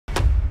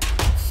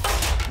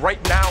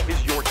Right now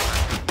is your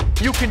time.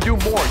 You can do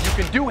more. You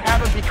can do,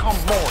 have, and become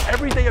more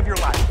every day of your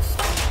life.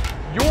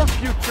 Your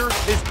future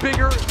is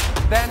bigger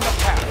than the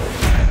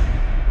past.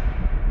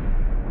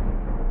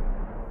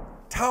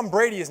 Tom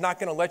Brady is not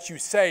going to let you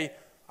say,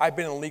 I've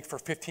been in the league for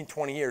 15,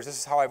 20 years. This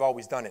is how I've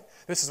always done it.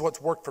 This is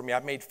what's worked for me.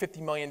 I've made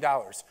 $50 million.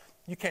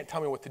 You can't tell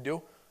me what to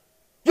do.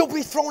 You'll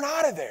be thrown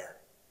out of there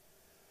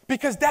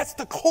because that's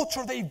the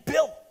culture they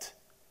built.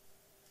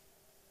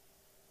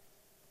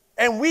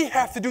 And we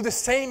have to do the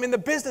same in the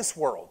business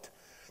world.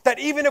 That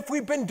even if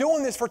we've been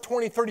doing this for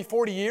 20, 30,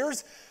 40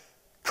 years,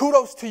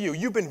 kudos to you.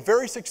 You've been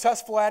very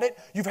successful at it.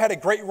 You've had a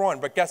great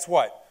run. But guess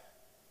what?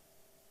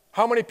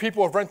 How many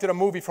people have rented a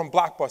movie from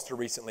Blockbuster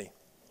recently?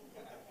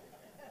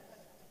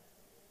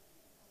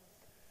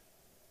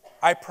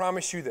 I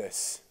promise you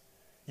this.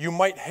 You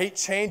might hate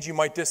change. You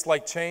might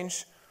dislike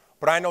change.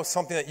 But I know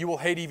something that you will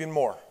hate even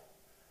more.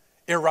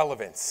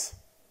 Irrelevance.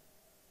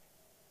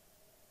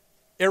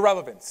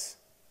 Irrelevance.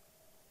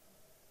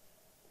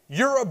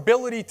 Your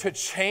ability to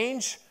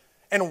change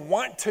and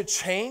want to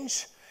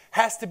change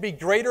has to be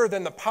greater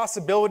than the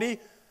possibility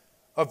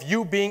of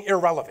you being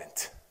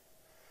irrelevant.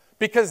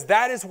 Because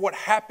that is what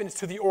happens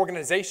to the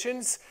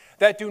organizations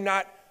that do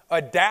not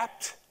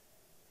adapt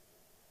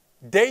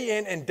day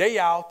in and day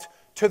out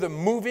to the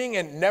moving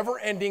and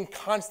never-ending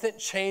constant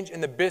change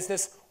in the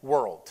business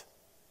world.